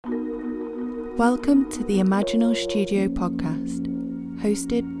Welcome to the Imaginal Studio podcast,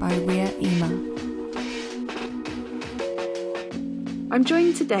 hosted by Ria Ema. I'm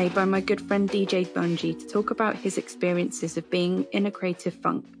joined today by my good friend DJ Bunji to talk about his experiences of being in a creative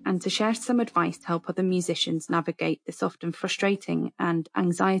funk and to share some advice to help other musicians navigate this often frustrating and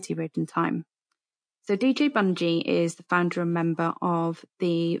anxiety-ridden time. So DJ Bunji is the founder and member of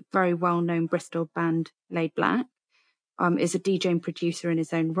the very well-known Bristol band Laid Black, is a DJ and producer in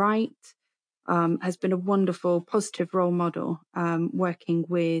his own right, has been a wonderful, positive role model, working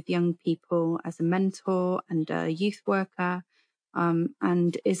with young people as a mentor and a youth worker,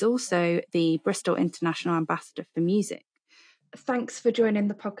 and is also the Bristol International Ambassador for Music. Thanks for joining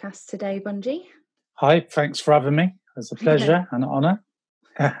the podcast today, Bunji. Hi, thanks for having me. It's a pleasure and an honour.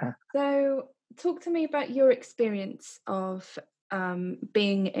 So, talk to me about your experience of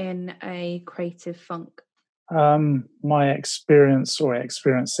being in a creative funk. My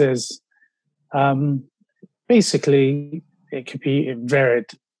experiences, basically, it could be in varied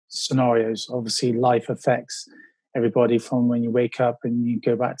scenarios. Obviously, life affects everybody from when you wake up and you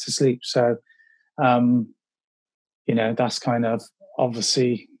go back to sleep. So, that's kind of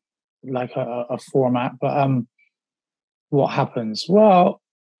obviously like a format. But what happens? Well,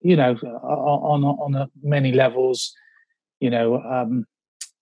 on many levels, I'm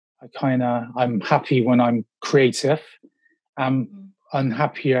happy when I'm creative. I'm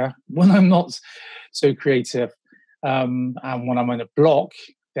unhappier when I'm not so creative. And when I'm in a block,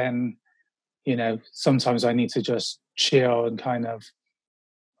 then, sometimes I need to just chill and kind of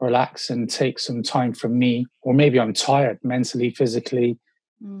relax and take some time for me. Or maybe I'm tired mentally, physically.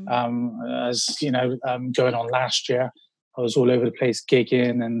 Going on last year, I was all over the place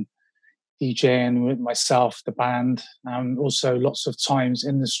gigging and DJing with myself, the band, and also lots of times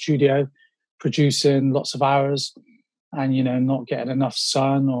in the studio producing lots of hours and, not getting enough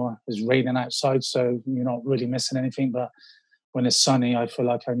sun or it's raining outside. So you're not really missing anything. But when it's sunny, I feel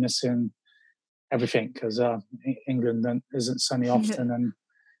like I'm missing everything because England isn't sunny often and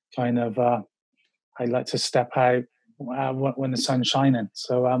kind of I like to step out when the sun's shining.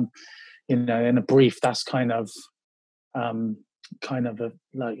 So, in a brief, that's kind of an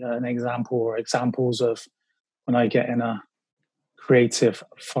example or examples of when I get in a creative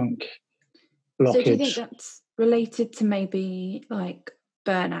funk blockage. So do you think that's related to maybe like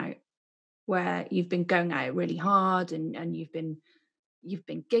burnout, where you've been going out really hard and you've been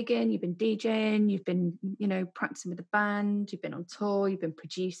gigging, you've been DJing, you've been, practicing with the band, you've been on tour, you've been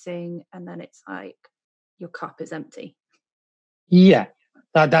producing, and then it's like your cup is empty? Yeah.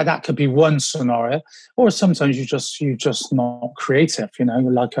 That could be one scenario, or sometimes you just not creative. When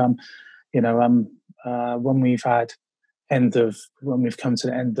we've come to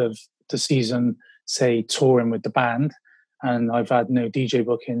the end of the season, say touring with the band, and I've had no DJ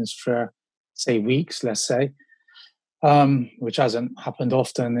bookings for say weeks, let's say, which hasn't happened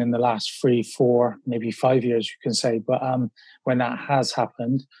often in the last 3, 4, maybe 5 years, you can say. But when that has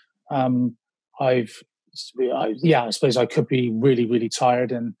happened, I suppose I could be really, really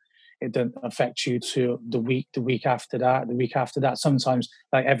tired and it doesn't affect you to the week after that. Sometimes,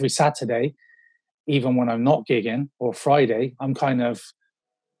 like every Saturday, even when I'm not gigging, or Friday, I'm kind of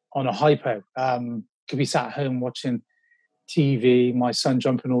on a hypo. Could be sat at home watching TV, my son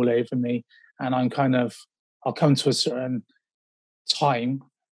jumping all over me, and I'll come to a certain time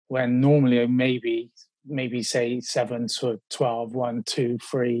when normally maybe say 7 to 12, 1, 2,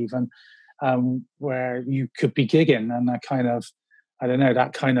 3 even, where you could be gigging, and that kind of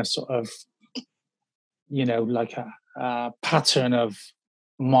sort of, like a pattern of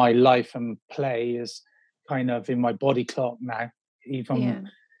my life and play is kind of in my body clock now, even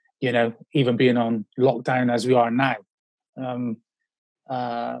being on lockdown as we are now.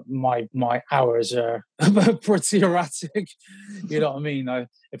 My hours are pretty erratic. You know what I mean?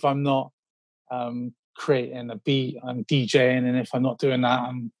 If I'm not creating a beat, I'm DJing, and if I'm not doing that,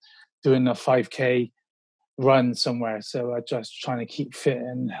 I'm doing a 5K run somewhere. So I just trying to keep fit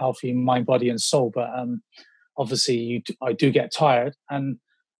and healthy in mind, body and soul. But obviously I do get tired. And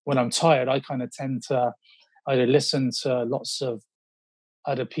when I'm tired, I kind of tend to either listen to lots of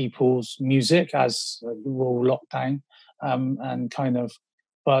other people's music as we're all locked down, and kind of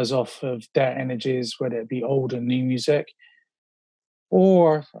buzz off of their energies, whether it be old and new music,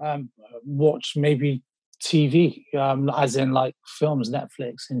 or watch maybe TV, as in like films,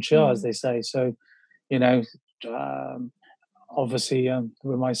 Netflix, and chill, as they say. So, obviously,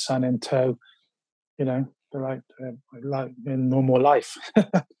 with my son in tow, like in normal life.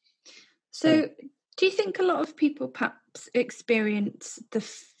 So, do you think a lot of people perhaps experience the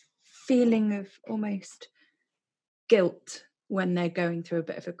feeling of almost guilt when they're going through a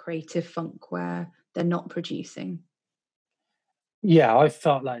bit of a creative funk where they're not producing? Yeah, I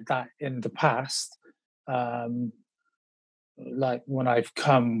felt like that in the past. Um, like when I've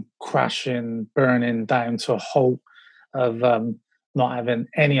come crashing, burning down to a halt of not having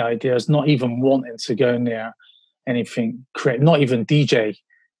any ideas, not even wanting to go near anything, create, not even DJ,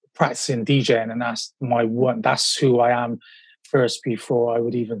 practicing DJing, and that's my one. That's who I am first before I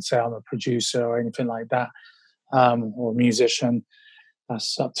would even say I'm a producer or anything like that, or a musician.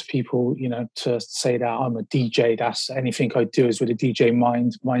 That's up to people, to say that I'm a DJ. That's anything I do is with a DJ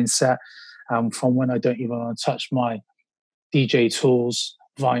mindset. From when I don't even want to touch my DJ tools,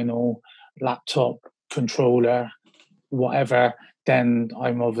 vinyl, laptop, controller, whatever, then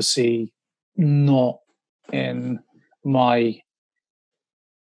I'm obviously not in my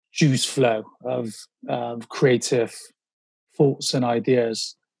juice flow of creative thoughts and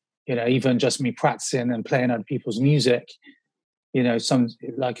ideas. Even just me practicing and playing other people's music, some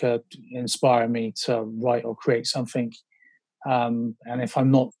like inspire me to write or create something. And if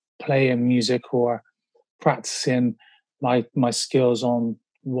I'm not playing music or practicing my skills on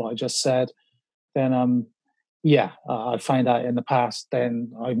what I just said, then I find out in the past,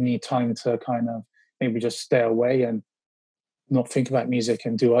 then I need time to kind of maybe just stay away and not think about music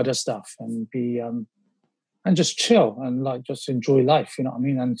and do other stuff and be and just chill and like just enjoy life, you know what I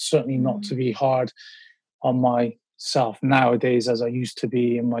mean? And certainly not to be hard on myself nowadays as I used to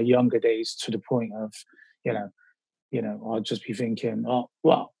be in my younger days, to the point of, I'll just be thinking, oh,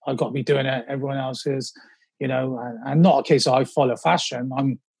 well, I've got to be doing it. Everyone else is, and not a case of I follow fashion.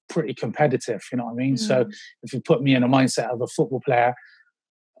 I'm pretty competitive, you know what I mean? So if you put me in a mindset of a football player,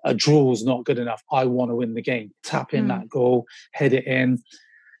 a draw is not good enough. I want to win the game. Tap in that goal, head it in.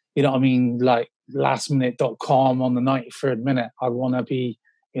 You know what I mean? Like lastminute.com on the 93rd minute. I want to be,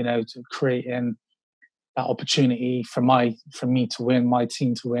 to creating that opportunity for me to win, my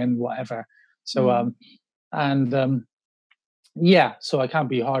team to win, whatever. So so I can't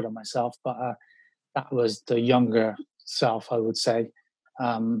be hard on myself, but that was the younger self, I would say.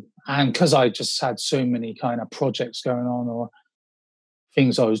 And because I just had so many kind of projects going on or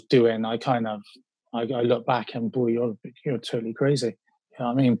things I was doing, I look back and boy, you're totally crazy. You know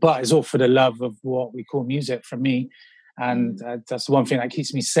what I mean? But it's all for the love of what we call music for me. And that's the one thing that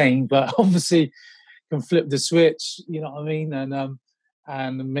keeps me sane. But obviously can flip the switch, you know what I mean?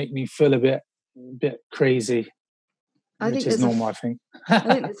 And make me feel a bit crazy, which is normal, I think. I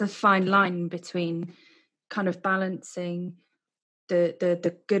think there's a fine line between kind of balancing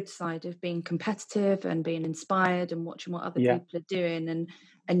the good side of being competitive and being inspired and watching what other people are doing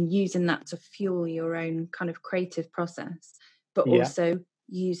and using that to fuel your own kind of creative process, but also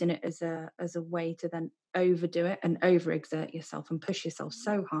using it as a way to then overdo it and overexert yourself and push yourself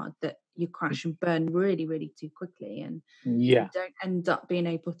so hard that you crash and burn really, really too quickly, and you don't end up being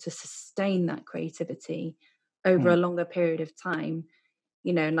able to sustain that creativity over a longer period of time.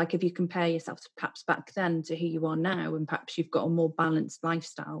 And like if you compare yourself to perhaps back then to who you are now, and perhaps you've got a more balanced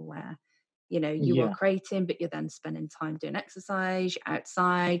lifestyle where, you are creating, but you're then spending time doing exercise, you're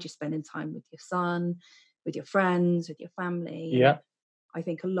outside, you're spending time with your son, with your friends, with your family. Yeah. I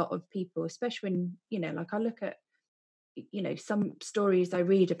think a lot of people, especially when, like I look at, some stories I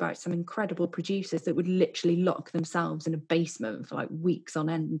read about some incredible producers that would literally lock themselves in a basement for like weeks on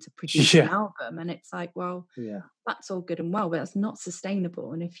end to produce an album. And it's like, well, that's all good and well, but that's not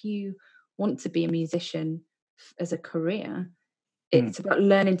sustainable. And if you want to be a musician as a career, it's about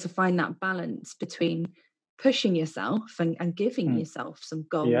learning to find that balance between pushing yourself and giving yourself some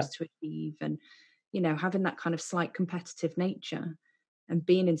goals to achieve, and, having that kind of slight competitive nature and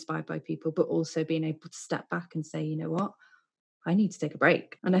being inspired by people, but also being able to step back and say, you know what, I need to take a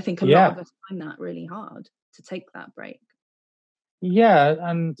break. And I think a lot of us find that really hard to take that break. Yeah,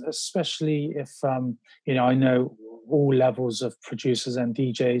 and especially if I know all levels of producers and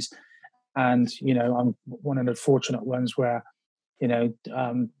DJs, and I'm one of the fortunate ones where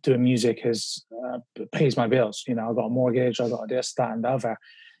doing music pays my bills. I've got a mortgage, I've got this, that, and the other.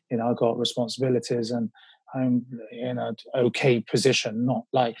 I've got responsibilities, and I'm in an okay position. Not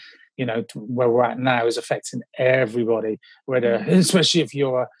like where we're at now is affecting everybody. Whether, especially if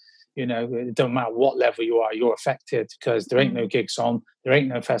you're, it don't matter what level you are, you're affected because there ain't no gigs on, there ain't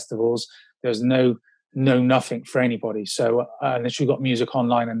no festivals, there's no nothing for anybody. So unless you've got music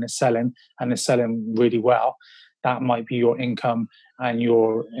online and they're selling really well, that might be your income, and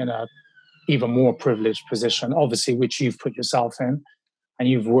you're in a even more privileged position, obviously, which you've put yourself in and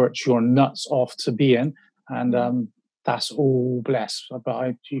you've worked your nuts off to be in, and that's all blessed.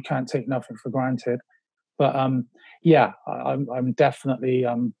 But you can't take nothing for granted. But I'm definitely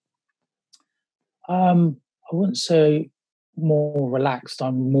I wouldn't say more relaxed.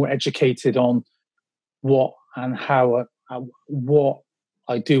 I'm more educated on what and how what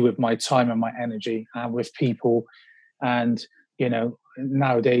I do with my time and my energy and with people. And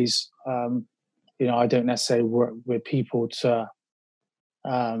nowadays, I don't necessarily work with people to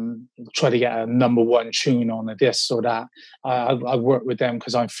try to get a number one tune on a this or that. I work with them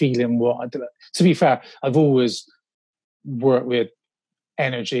because I'm feeling what I do. To be fair, I've always worked with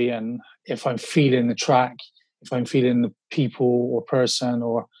energy, and if I'm feeling the track, if I'm feeling the people or person,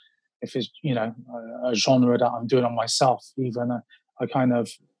 or if it's a genre that I'm doing on myself, even I kind of,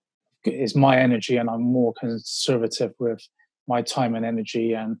 it's my energy, and I'm more conservative with my time and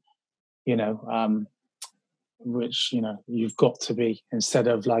energy, and which you've got to be, instead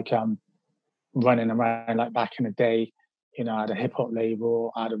of like running around like back in the day. I had a hip hop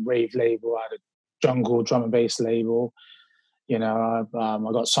label, I had a rave label, I had a jungle drum and bass label. I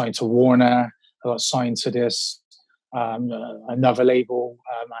got signed to Warner. I got signed to this another label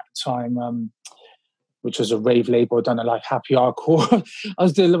at the time, which was a rave label, done a like happy hardcore.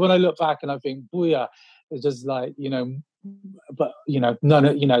 When I look back and I think, booyah, it's just like, but none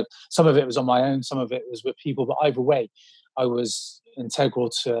of, some of it was on my own, some of it was with people, but either way, I was integral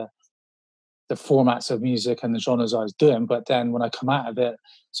to the formats of music and the genres I was doing. But then when I come out of it,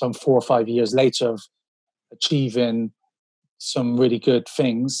 some 4 or 5 years later of achieving some really good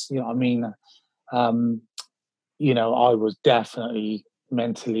things, I was definitely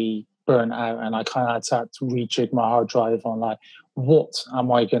mentally burnt out, and I kind of had to rejig my hard drive on like, what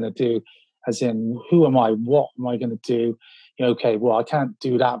am I going to do? As in, who am I? What am I going to do? Okay, well, I can't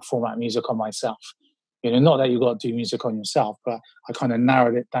do that format music on myself. Not that you've got to do music on yourself, but I kind of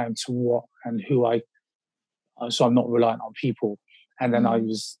narrowed it down to what and who so I'm not reliant on people. And then I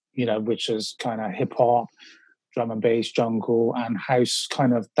was, which is kind of hip hop, drum and bass, jungle, and house,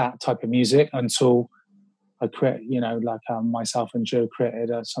 kind of that type of music, until I create, myself and Joe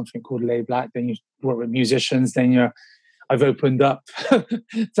created something called Lay Black. Then you work with musicians. Then I've opened up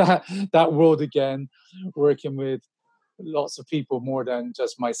that world again, working with lots of people more than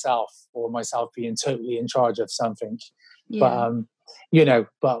just myself, or myself being totally in charge of something. Yeah. But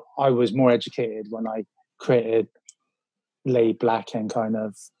but I was more educated when I created Lay Black, and kind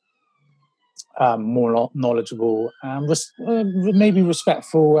of more knowledgeable and maybe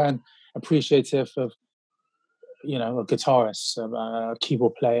respectful and appreciative of a guitarist, a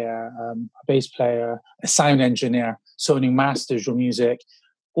keyboard player, a bass player, a sound engineer, someone who masters your music,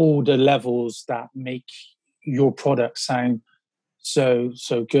 all the levels that make your product sound so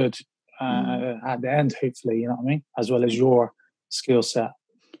good at the end, hopefully, as well as your skill set.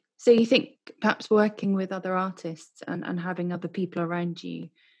 So you think perhaps working with other artists and having other people around you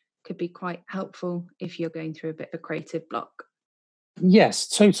could be quite helpful if you're going through a bit of a creative block? Yes,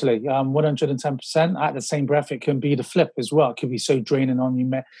 totally. 110%. At the same breath, it can be the flip as well. It could be so draining on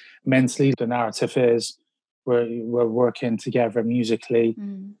you mentally. The narrative is we're working together musically.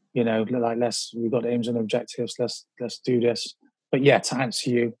 Like we've got aims and objectives. Let's do this. But yeah, to answer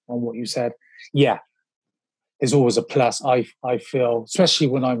you on what you said, yeah, there's always a plus. I feel, especially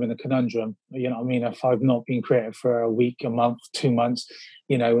when I'm in a conundrum. If I've not been creative for a week, a month, 2 months,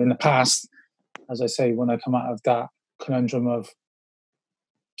 in the past, as I say, when I come out of that conundrum of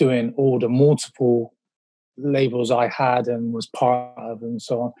doing all the multiple labels I had and was part of and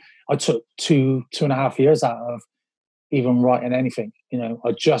so on, I took 2.5 years out of even writing anything.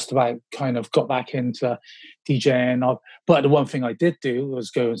 I just about kind of got back into DJing. But the one thing I did do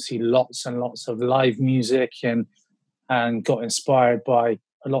was go and see lots and lots of live music, and got inspired by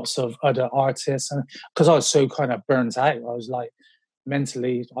lots of other artists. And because I was so kind of burnt out, I was like,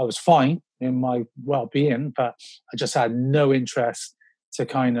 mentally, I was fine in my well-being, but I just had no interest to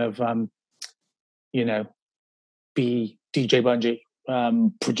kind of, be DJ Bunji,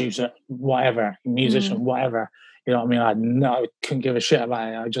 producer, whatever, musician, whatever. I couldn't give a shit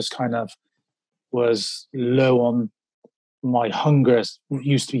about it. I just kind of was low on my hunger.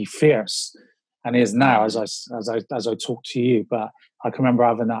 Used to be fierce, and is now as I talk to you. But I can remember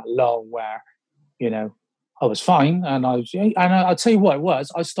having that lull where, I was fine, and I'll tell you what it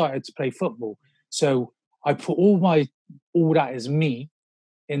was. I started to play football, so I put all that is me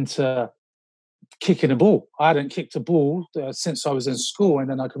into kicking a ball. I hadn't kicked a ball since I was in school, and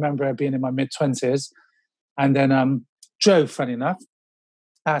then I can remember being in my mid-20s. And then Joe, funny enough,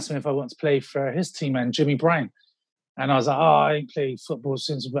 asked me if I wanted to play for his team and Jimmy Brown. And I was like, I ain't played football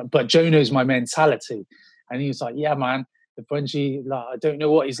since. But Joe knows my mentality. And he was like, yeah, man, the Bunji, I don't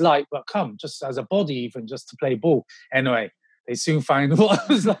know what he's like, but come, just as a body, even just to play ball. Anyway, they soon found what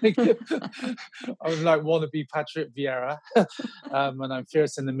I was like. I was like wannabe Patrick Vieira. And I'm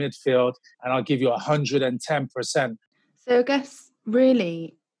fierce in the midfield, and I'll give you 110%. So I guess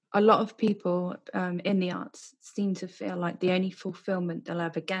really a lot of people in the arts seem to feel like the only fulfillment they'll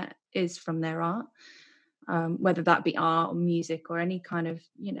ever get is from their art, whether that be art or music or any kind of,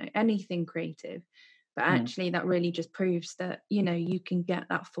 anything creative. But Mm. actually, that really just proves that, you can get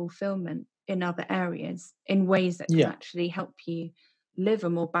that fulfillment in other areas in ways that can Yeah, actually help you live a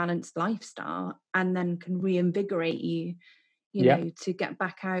more balanced lifestyle and then can reinvigorate you, yeah, to get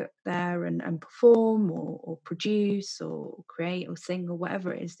back out there and perform or produce or create or sing or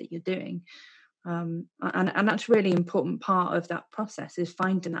whatever it is that you're doing. And that's really important part of that process is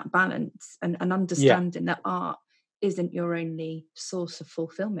finding that balance and yeah, understanding that art isn't your only source of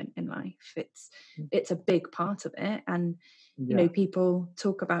fulfillment in life. It's a big part of it. And yeah. people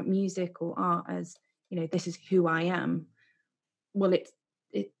talk about music or art as, this is who I am. Well,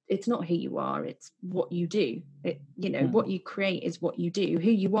 it's not who you are, it's what you do. What Mm, you create is what you do. Who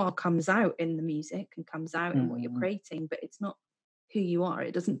you are comes out in the music and comes out in what you're mm, creating, but it's not who you are.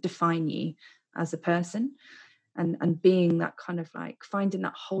 It doesn't define you as a person. And being that kind of like finding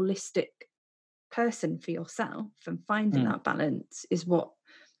that holistic person for yourself and finding mm. that balance is what,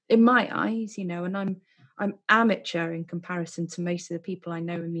 in my eyes, and I'm amateur in comparison to most of the people I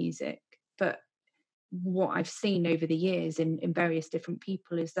know in music, but what I've seen over the years in various different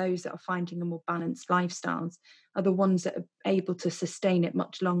people is those that are finding a more balanced lifestyles are the ones that are able to sustain it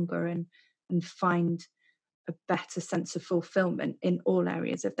much longer and find a better sense of fulfillment in all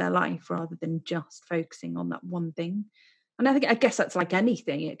areas of their life rather than just focusing on that one thing. And I guess that's like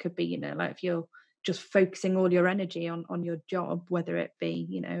anything. It could be, like if you're just focusing all your energy on your job, whether it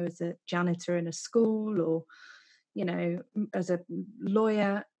be, as a janitor in a school or, as a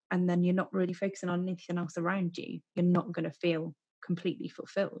lawyer, and then you're not really focusing on anything else around you, you're not going to feel completely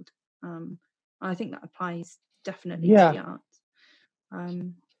fulfilled. I think that applies definitely to Yeah, the arts.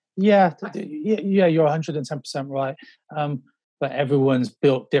 Um, yeah, I, yeah. You're 110% right. Um, but everyone's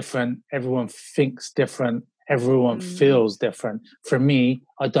built different. Everyone thinks different. Everyone mm, feels different. For me,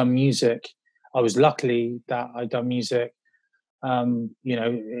 I've done music. I was lucky that I done music.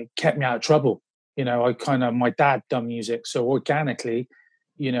 It kept me out of trouble. My dad done music, so organically,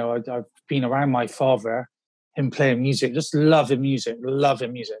 I've been around my father, him playing music, just loving music,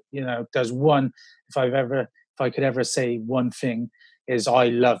 loving music. There's one, if I could ever say one thing, is I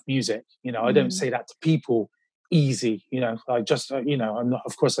love music. I don't mm, say that to people easy. I just, I'm not,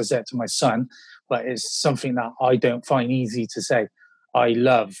 of course, I say it to my son, but it's something that I don't find easy to say. I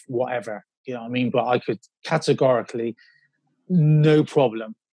love whatever, you know what I mean? But I could categorically no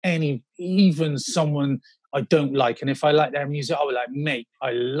problem. Even someone I don't like, and if I like their music, I will like, mate,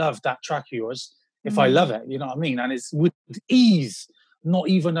 I love that track of yours. If I love mm, it, you know what I mean? And it's with ease, not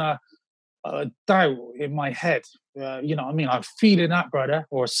even a doubt in my head. You know what I mean? I'm feeling that, brother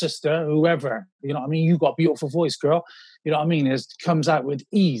or sister, whoever. You know what I mean? You got a beautiful voice, girl. You know what I mean? It comes out with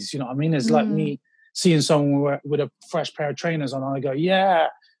ease. You know what I mean? It's like mm. me seeing someone with a fresh pair of trainers on, and I go, yeah,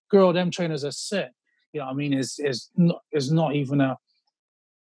 girl, them trainers are sick. You know what I mean? Is not even a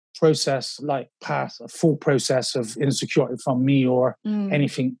process like path, a full process of insecurity from me or Mm,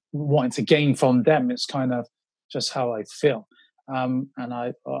 anything wanting to gain from them. It's kind of just how I feel. And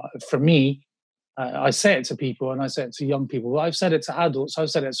for me, I say it to people and I say it to young people. I've said it to adults. I've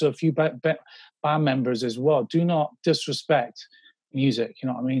said it to a few band members as well. Do not disrespect music. You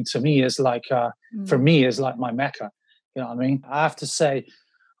know what I mean? To me, it's like, for mm, me, it's like my mecca. You know what I mean? I have to say,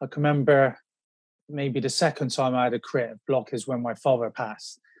 I can remember maybe the second time I had a creative block is when my father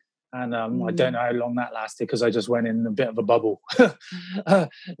passed. And I don't mm, know how long that lasted because I just went in a bit of a bubble.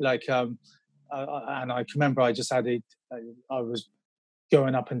 like, and I can remember I just I was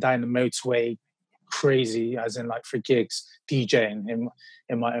going up and down the motorway crazy, as in like for gigs, DJing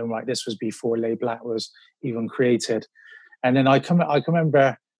in my own right. This was before Lay Black was even created. And then I can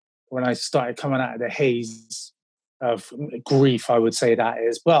remember when I started coming out of the haze of grief, I would say that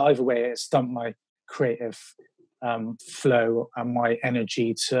is. But either way, it stumped my creative flow and my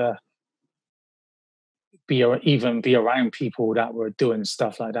energy to even be around people that were doing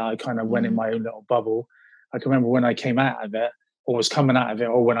stuff like that. I kind of went in mm, my own little bubble. I can remember when I came out of it, or was coming out of it,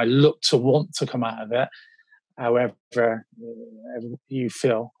 or when I looked to want to come out of it. However, you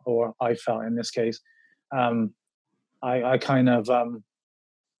feel, or I felt in this case, um, I kind of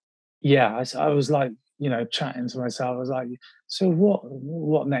yeah, I was like, chatting to myself. I was like, so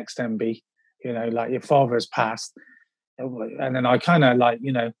what next, MB? Like your father has passed, and then I kind of like,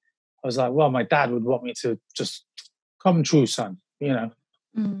 I was like, well, my dad would want me to just come true, son.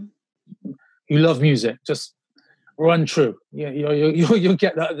 mm, You love music, just run true. You'll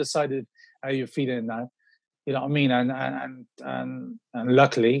get the other side of how you're feeling now. You know what I mean? And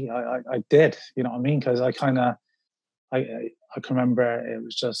luckily, I did. You know what I mean? Because I kind of I can remember it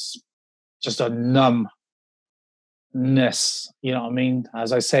was just a numbness, you know what I mean?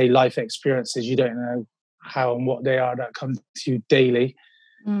 As I say, life experiences, you don't know how and what they are that come to you daily,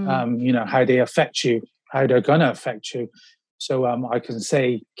 you know, how they affect you, how they're going to affect you. So I can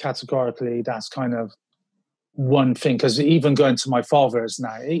say categorically that's kind of one thing, because even going to my father's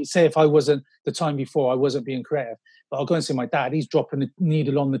now, say if I wasn't, the time before I wasn't being creative, but I'll go and see my dad, he's dropping the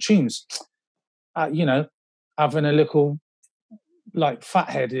needle on the tunes, you know, having a little like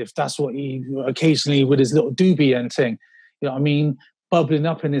fathead, if that's what he occasionally with his little doobie and thing, you know what I mean, bubbling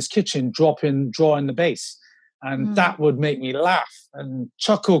up in his kitchen, drawing the bass. And that would make me laugh and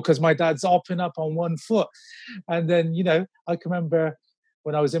chuckle because my dad's hopping up on one foot. And then, you know, I can remember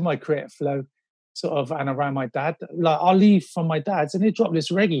when I was in my creative flow, sort of, and around my dad, like I'll leave from my dad's and he dropped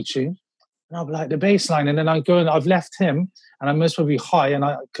this reggae tune. And I'll be like the bass line. And then I go and I've left him and I'm most probably high, and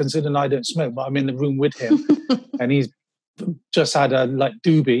I consider I don't smoke, but I'm in the room with him and he's just had a like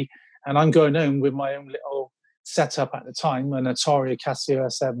doobie, and I'm going home with my own little setup at the time, an Atari Casio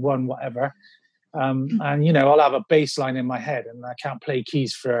SF1, whatever. And you know, I'll have a bass line in my head, and I can't play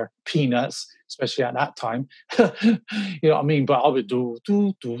keys for peanuts, especially at that time. You know what I mean? But I would do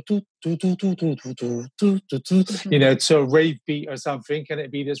you know, to a rave beat or something, and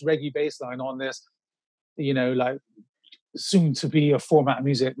it'd be this reggae bass line on this, you know, like soon to be a format of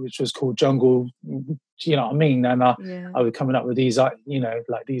music which was called jungle. You know what I mean? And I was coming up with these, you know,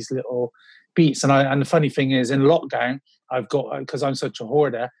 like these little beats. And the funny thing is, in lockdown, I've got, because I'm such a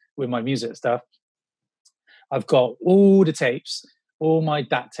hoarder with my music stuff, I've got all the tapes, all my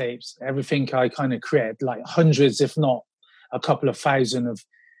DAT tapes, everything I kind of created, like hundreds, if not a couple of thousand of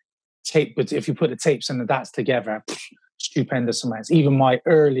tape. But if you put the tapes and the DATs together, stupendous amounts. Even my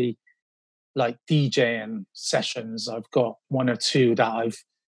early like DJing sessions, I've got one or two that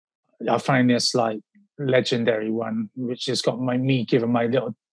I find this like legendary one, which has got me giving my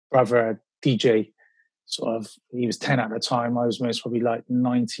little brother a DJ sort of, he was 10 at the time, I was most probably like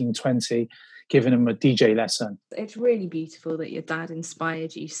 19, 20, giving him a DJ lesson. It's really beautiful that your dad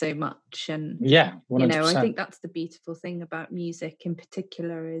inspired you so much. And yeah, 100%. You know, I think that's the beautiful thing about music in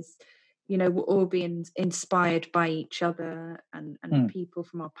particular is, you know, we're all being inspired by each other and people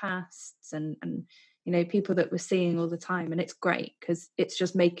from our pasts and you know, people that we're seeing all the time. And it's great because it's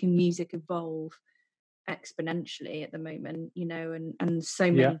just making music evolve exponentially at the moment, you know, and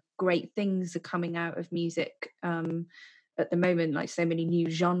so many great things are coming out of music at the moment, like so many new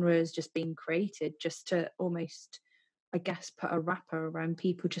genres just being created just to almost, I guess, put a wrapper around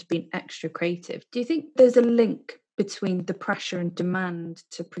people just being extra creative. Do you think there's a link between the pressure and demand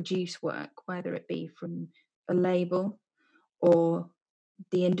to produce work, whether it be from a label or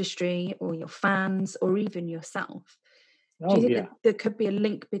the industry or your fans or even yourself? Do you think that there could be a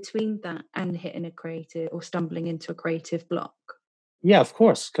link between that and hitting a creative or stumbling into a creative block? Yeah, of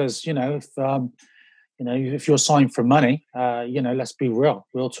course, because you know, you know, if you're signed for money, you know, let's be real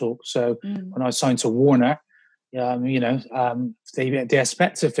talk. So when I signed to Warner, you know, they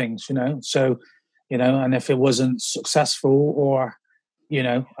expect of things, you know. So, you know, and if it wasn't successful or, you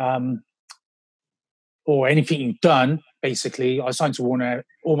know, or anything you've done, basically, I signed to Warner,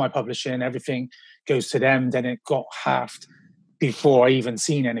 all my publishing, everything goes to them. Then it got halved before I even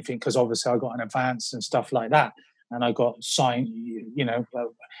seen anything, because obviously I got an advance and stuff like that. And I got signed, you know,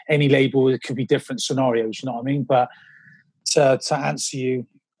 any label, it could be different scenarios, you know what I mean? But to answer you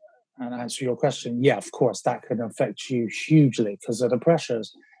and answer your question, yeah, of course, that can affect you hugely because of the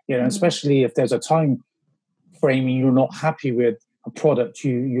pressures, you know, especially if there's a time frame and you're not happy with a product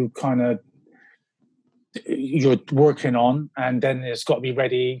you kind of, you're working on, and then it's got to be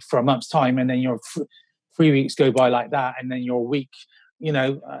ready for a month's time, and then you're 3 weeks go by like that, and then you're a week, you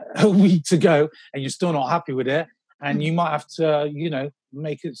know, a week to go, and you're still not happy with it, and you might have to, you know,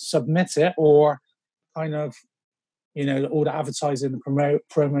 submit it, or kind of, you know, all the advertising, the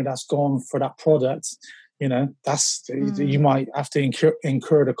promo that's gone for that product, you know, that's you might have to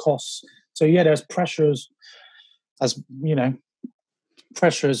incur the costs. So yeah, there's pressures, as you know,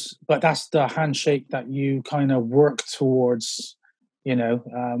 pressures, but that's the handshake that you kind of work towards, you know,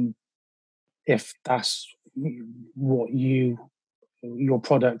 if that's what your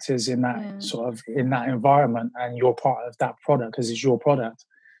product is in that sort of, in that environment, and you're part of that product because it's your product,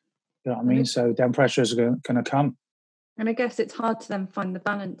 you know what I mean? So then pressures are going to come. And I guess it's hard to then find the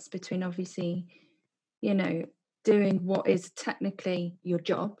balance between, obviously, you know, doing what is technically your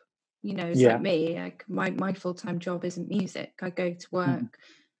job. You know, it's like me, like my full-time job isn't music. I go to work,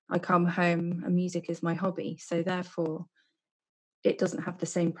 I come home, and music is my hobby. So therefore, it doesn't have the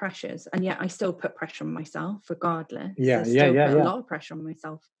same pressures. And yet I still put pressure on myself regardless. I still put a lot of pressure on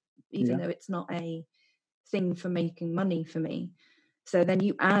myself, even though it's not a thing for making money for me. So then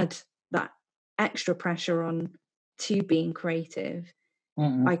you add that extra pressure on to being creative.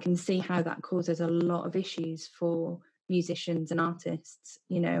 I can see how that causes a lot of issues for musicians and artists,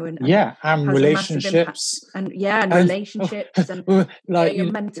 you know, and and has relationships, a massive impact. And relationships and like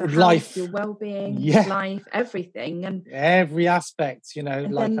your mental life, health, your well-being, life, everything, and every aspect, you know,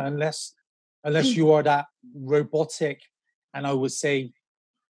 and like then, unless you are that robotic, and I would say,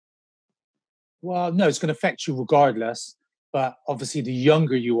 well, no, it's going to affect you regardless. But obviously, the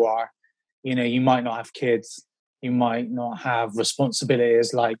younger you are, you know, you might not have kids, you might not have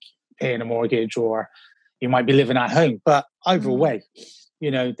responsibilities like paying a mortgage, or you might be living at home. But either way,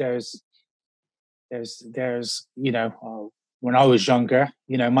 you know, there's, you know, when I was younger,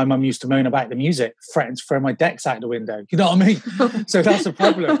 you know, my mum used to moan about the music, threatened to throw my decks out the window. You know what I mean? So that's a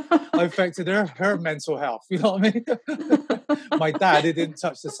problem. I affected her mental health. You know what I mean? My dad, he didn't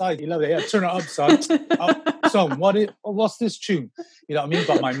touch the side. He loved it. Yeah, turn it up, son. Son, what's this tune? You know what I mean?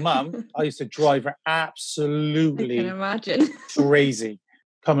 But my mum, I used to drive her absolutely I can imagine. crazy.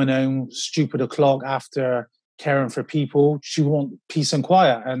 Coming home, stupid o'clock after caring for people. She want peace and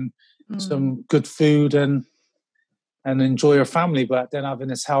quiet and some good food and enjoy her family, but then having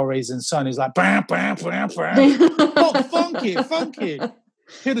this hell-raising son who's like, bam, bam, bam, bam. Oh, funky.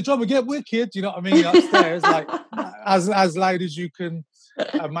 Hear the drummer get wicked, you know what I mean? Upstairs, like as loud as you can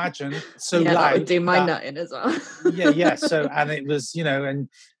imagine. So loud. That would do my nutting as well. yeah. So, and it was, you know, and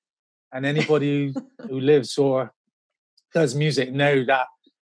anybody who lives or does music know that,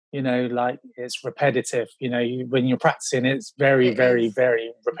 you know, like it's repetitive. You know, when you're practicing, it's very repetitive.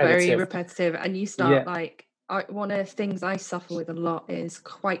 Very repetitive, and you start one of the things I suffer with a lot is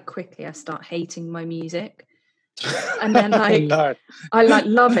quite quickly I start hating my music, and then I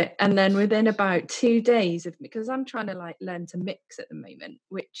love it, and then within about 2 days because I'm trying to learn to mix at the moment,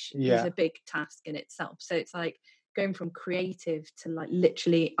 which is a big task in itself. So it's like going from creative to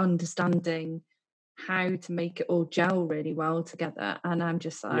literally understanding how to make it all gel really well together, and I'm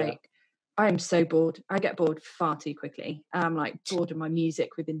just I am so bored. I get bored far too quickly. I'm bored of my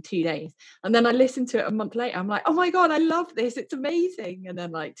music within 2 days. And then I listen to it a month later. I'm like, oh my God, I love this. It's amazing. And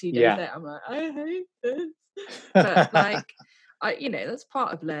then 2 days later, I'm like, I hate this. But you know, that's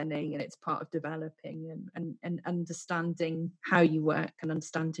part of learning, and it's part of developing and understanding how you work and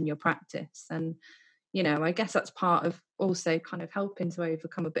understanding your practice. And, you know, I guess that's part of also kind of helping to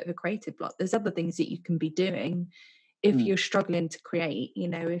overcome a bit of a creative block. There's other things that you can be doing if you're struggling to create, you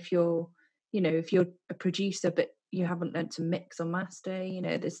know, if you're a producer but you haven't learned to mix or master, you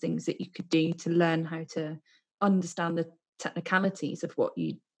know, there's things that you could do to learn how to understand the technicalities of what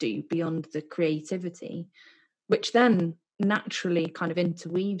you do beyond the creativity, which then naturally kind of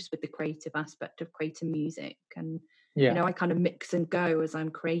interweaves with the creative aspect of creating music. And you know, I kind of mix and go as I'm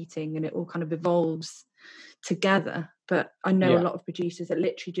creating, and it all kind of evolves together. But I know a lot of producers that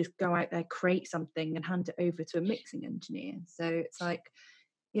literally just go out there, create something and hand it over to a mixing engineer. So it's like,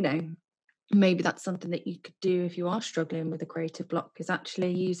 you know, maybe that's something that you could do if you are struggling with a creative block, is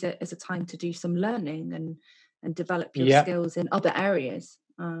actually use it as a time to do some learning and develop your skills in other areas.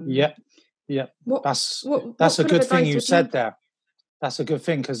 That's a good thing you said there. That's a good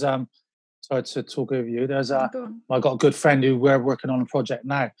thing, because sorry to talk over you. I got a good friend who we're working on a project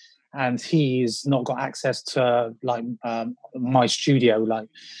now, and he's not got access to my studio,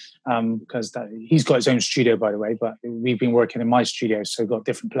 because he's got his own studio, by the way, but we've been working in my studio, so got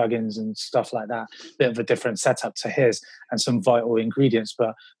different plugins and stuff like that, bit of a different setup to his and some vital ingredients.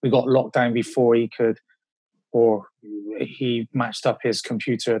 But we got locked down before he could, or he matched up his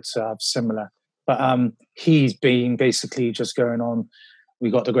computer to have similar. But he's been basically just going on. We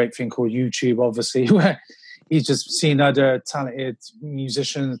got the great thing called YouTube, obviously, where he's just seen other talented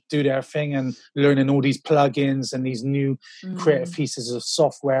musicians do their thing and learning all these plugins and these new creative pieces of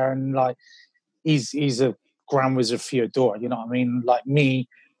software. And he's a grand wizard Theodore, you know what I mean? Like me,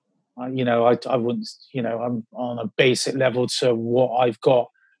 you know, I wouldn't, you know, I'm on a basic level to what I've got,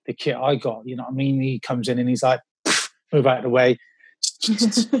 the kit I got, you know what I mean? He comes in and he's like, move out of the way.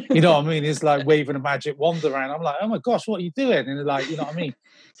 You know what I mean? It's like waving a magic wand around. I'm like, oh my gosh, what are you doing? And like, you know what I mean?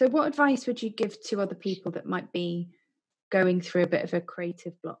 So what advice would you give to other people that might be going through a bit of a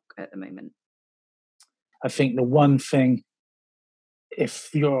creative block at the moment? I think the one thing, if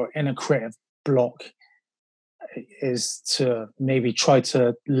you're in a creative block, is to maybe try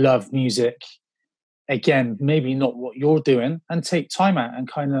to love music. Again, maybe not what you're doing, and take time out and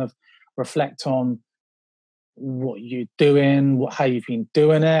kind of reflect on what you're doing, how you've been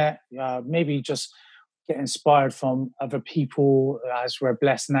doing it. Maybe just get inspired from other people, as we're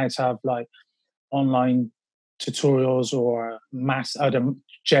blessed now to have online tutorials or other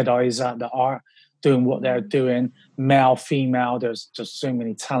Jedis that are doing what they're doing, male, female. There's just so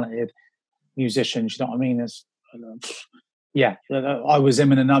many talented musicians. You know what I mean? I was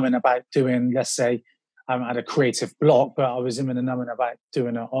in and umming about doing, let's say, I had a creative block, but I was in and umming about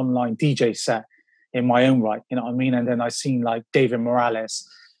doing an online DJ set in my own right. You know what I mean? And then I seen like David Morales,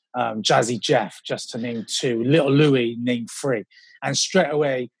 Jazzy Jeff, just to name two, Little Louis, name three. And straight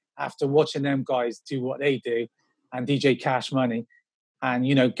away, after watching them guys do what they do, and DJ Cash Money, and,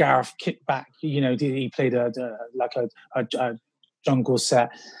 you know, Gareth Kickback, you know, he played a jungle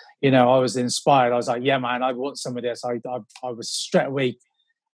set. You know, I was inspired. I was like, yeah, man, I want some of this. I was straight away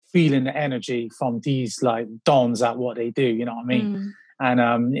feeling the energy from these like dons at what they do. You know what I mean?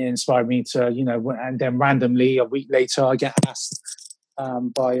 And it inspired me to, you know, and then randomly a week later, I get asked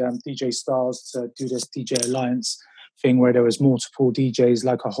by DJ Styles to do this DJ Alliance thing where there was multiple DJs,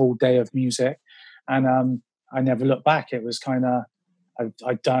 like a whole day of music. And I never looked back. It was kind of,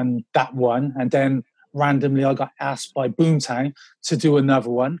 I'd done that one, and then randomly I got asked by Boomtown to do another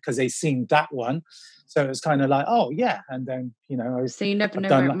one because they seen that one. So it was kind of like, oh yeah. And then, you know, so you never know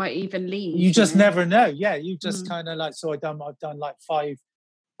where it might even lead. You just never know. Yeah. You just kind of like, so I've done like five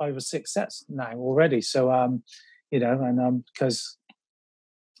or six sets now already. So, you know, and because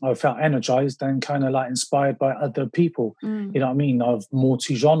I felt energized and kind of like inspired by other people, you know what I mean? Of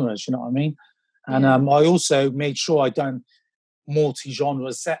multi-genres, you know what I mean? And I also made sure I'd done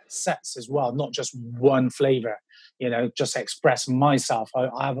multi-genre sets as well, not just one flavor, you know, just express myself.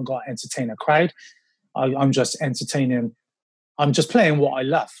 I haven't got to entertain a crowd. I'm just entertaining. I'm just playing what I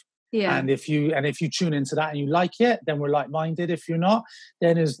love. Yeah. And if you tune into that and you like it, then we're like-minded. If you're not,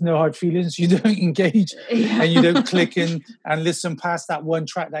 then there's no hard feelings. You don't engage and you don't click in and listen past that one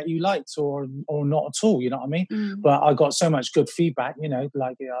track that you liked or not at all. You know what I mean? But I got so much good feedback, you know,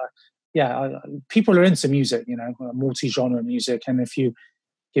 like, people are into music, you know, multi-genre music. And if you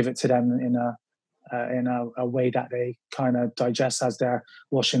give it to them in a way that they kind of digest as they're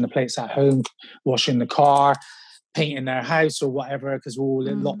washing the plates at home, washing the car, painting their house or whatever, because we're all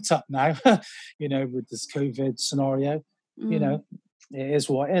locked up now, you know, with this COVID scenario, you know, it is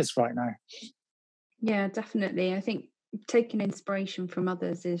what it is right now. Yeah, definitely. I think taking inspiration from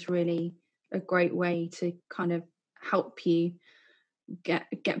others is really a great way to kind of help you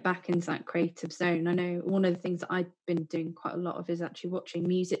get back into that creative zone. I know one of the things that I've been doing quite a lot of is actually watching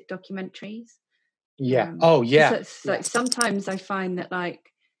music documentaries. Yeah. Like sometimes I find that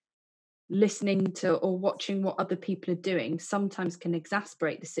like listening to or watching what other people are doing sometimes can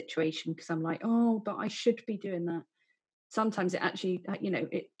exasperate the situation because I'm like, oh, but I should be doing that. Sometimes it actually, you know,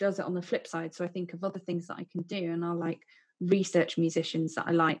 it does it on the flip side. So I think of other things that I can do, and I'll like research musicians that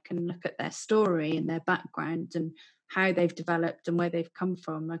I like and look at their story and their background and how they've developed and where they've come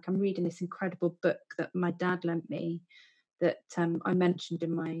from. Like I'm reading this incredible book that my dad lent me that I mentioned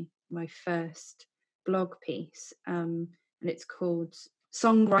in my first blog piece, and it's called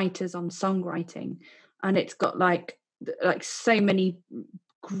Songwriters on Songwriting, and it's got like so many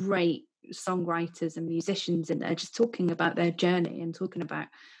great songwriters and musicians in there just talking about their journey and talking about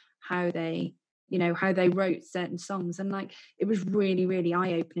how they wrote certain songs. And like it was really, really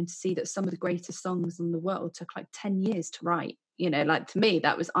eye-opening to see that some of the greatest songs in the world took like 10 years to write. You know, like to me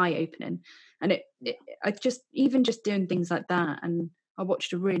that was eye-opening. And I just doing things like that. And I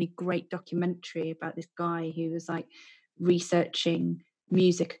watched a really great documentary about this guy who was like researching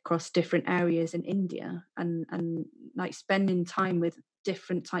music across different areas in India and like spending time with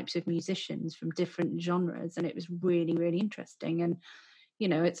different types of musicians from different genres. And it was really, really interesting. And you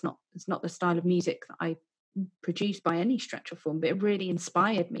know, it's not the style of music that I produce by any stretch of form, but it really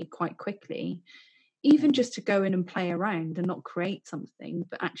inspired me quite quickly, even just to go in and play around and not create something,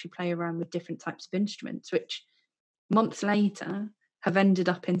 but actually play around with different types of instruments, which months later have ended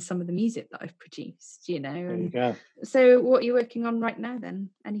up in some of the music that I've produced, you know. There you go. So what are you working on right now then?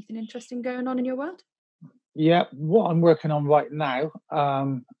 Anything interesting going on in your world? Yeah, what I'm working on right now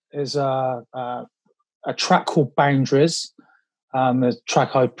is a track called Boundaries. A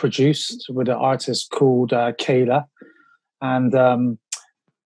track I produced with an artist called Kayla, and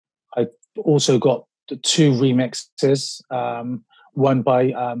I also got the two remixes. One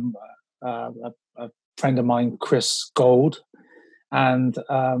by a friend of mine, Chris Gold, and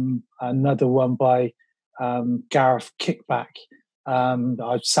another one by Gareth Kickback.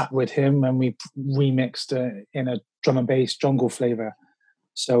 I sat with him and we remixed in a drum and bass jungle flavor.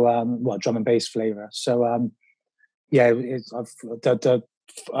 So, drum and bass flavor. So, the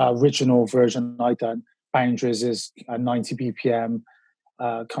original version I done, Boundaries, is a 90 BPM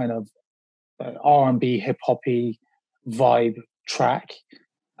kind of R&B hip hoppy vibe track.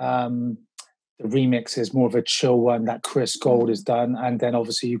 The remix is more of a chill one that Chris Gold has done, and then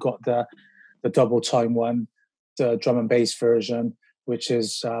obviously you got the the double time one, the drum and bass version, which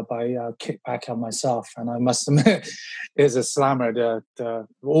is by Kickback and myself. And I must admit, is a slammer. The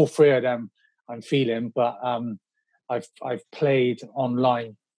all three of them I'm feeling, but I've played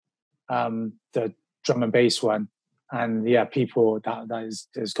online the drum and bass one, and yeah, people that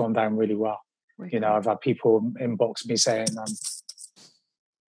has gone down really well. Wicked. You know, I've had people inbox me saying,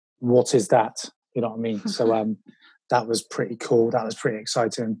 "What is that?" You know what I mean? So that was pretty cool. That was pretty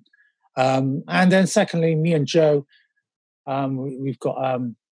exciting. And then secondly, me and Joe, we've got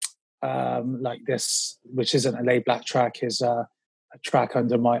like this, which isn't a Lay Black track, is a track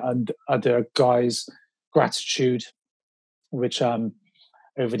under my other guys, Gratitude, which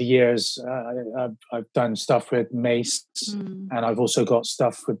over the years I've done stuff with Mace, and I've also got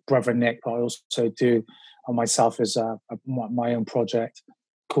stuff with Brother Nick. But I also do on myself as my own project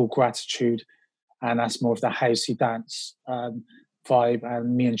called Gratitude, and that's more of the housey dance vibe.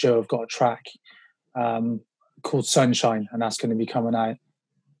 And me and Joe have got a track called Sunshine, and that's going to be coming out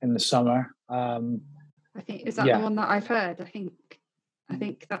in the summer. I think is that the one that I've heard. I think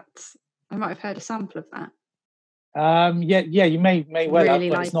that's, I might have heard a sample of that. Yeah, you may well really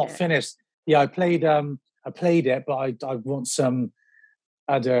have, but like it's not it. finished. Yeah, I played it, but I want some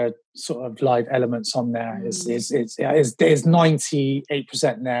other sort of live elements on there. It's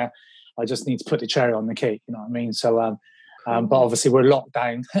 98% there. I just need to put the cherry on the cake. You know what I mean? So, but obviously we're locked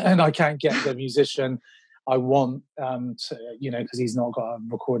down, and I can't get the musician I want, to, you know, because he's not got a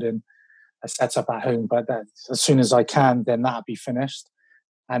recording a setup at home. But that, as soon as I can, then that'll be finished,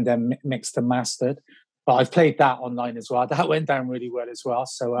 and then mixed and mastered. But I've played that online as well. That went down really well as well.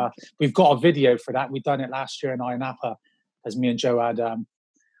 So we've got a video for that. We've done it last year in Iron Napa, as me and Joe had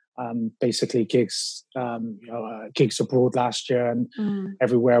basically gigs abroad last year, and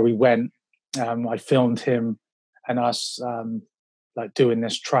everywhere we went, I filmed him and us like doing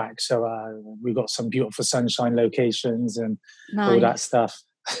this track. So we got some beautiful sunshine locations and all that stuff.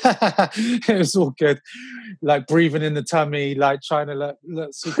 It was all good, like breathing in the tummy, like trying to look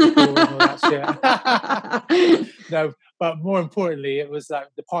super cool and all that shit. No, but more importantly, it was like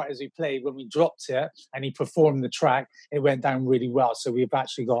the part as we played when we dropped it and he performed the track, it went down really well. So we've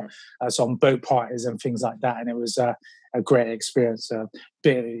actually got some boat parties and things like that, and it was a great experience.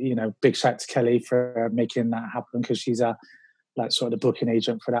 Big shout to Kelly for making that happen, because she's like sort of the booking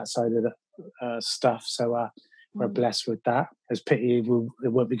agent for that side of the stuff. So we're blessed with that. It's pity it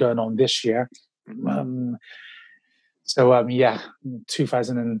won't be going on this year.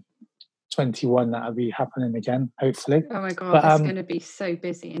 2021 that'll be happening again, hopefully. Oh my god, it's going to be so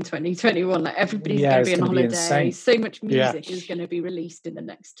busy in 2021. Like everybody's going to be on holiday. So much music is going to be released in the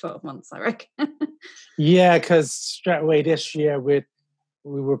next 12 months, I reckon. Yeah, because straight away this year we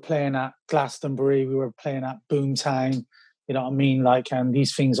were playing at Glastonbury, we were playing at Boomtown. You know what I mean? Like, and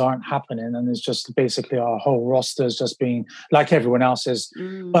these things aren't happening, and it's just basically our whole roster is just being like everyone else's.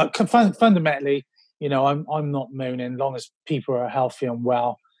 But fundamentally, you know, I'm not moaning. Long as people are healthy and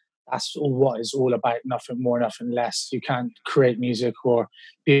well, that's all what it's all about. Nothing more, nothing less. You can't create music or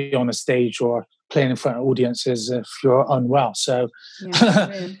be on a stage or playing in front of audiences if you're unwell. So, you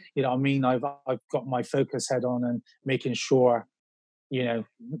know what I mean? I've got my focus head on and making sure, you know,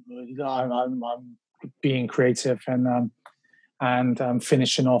 I'm being creative and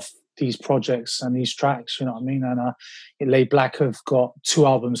finishing off these projects and these tracks, you know what I mean? And Lay Black have got 2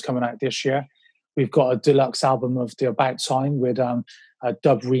 albums coming out this year. We've got a deluxe album of The About Time with a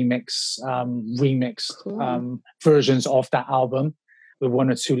dub remix versions of that album with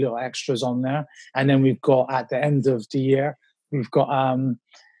 1 or 2 little extras on there. And then we've got, at the end of the year, we've got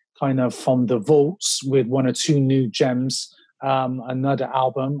kind of from the vaults with 1 or 2 new gems, another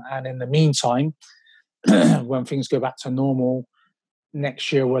album. And in the meantime, when things go back to normal,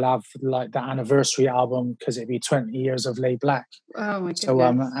 next year we'll have like the anniversary album, because it'd be 20 years of Lay Black. Oh my goodness. So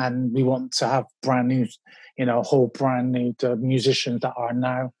and we want to have brand new, you know, a whole brand new musicians that are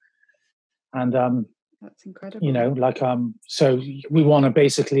now, and that's incredible. You know, like so we want to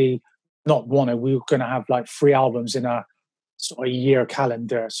basically we're going to have like 3 albums in a sort of year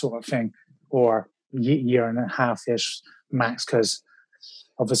calendar sort of thing, or year and a half ish max, because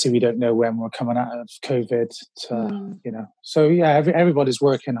obviously we don't know when we're coming out of COVID, you know. So yeah, everybody's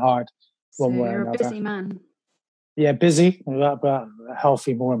working hard one way or another. You're a busy man. Yeah, busy, but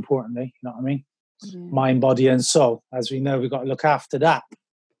healthy, more importantly, you know what I mean? Yeah. Mind, body and soul. As we know, we've got to look after that.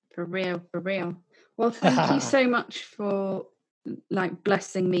 For real. Well, thank you so much for like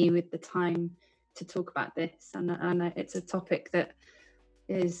blessing me with the time to talk about this. And it's a topic that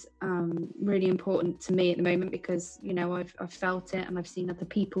is really important to me at the moment, because, you know, I've felt it and I've seen other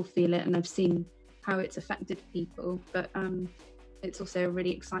people feel it and I've seen how it's affected people. But it's also a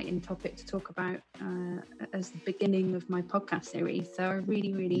really exciting topic to talk about as the beginning of my podcast series. So I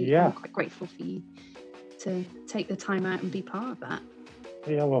really am quite grateful for you to take the time out and be part of that.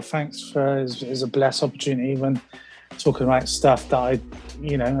 Yeah, well, thanks. It's a blessed opportunity when talking about stuff that I,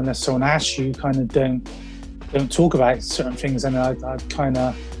 unless someone asks you, kind of don't talk about certain things, and I kind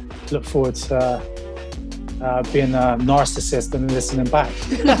of look forward to being a narcissist and listening back.